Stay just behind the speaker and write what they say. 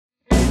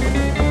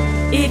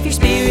If your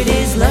spirit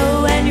is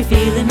low and you're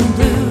feeling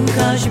blue,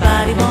 'cause your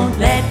body won't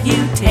let you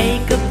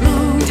take a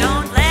poo,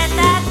 don't let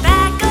that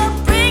back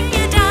up bring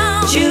you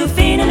down.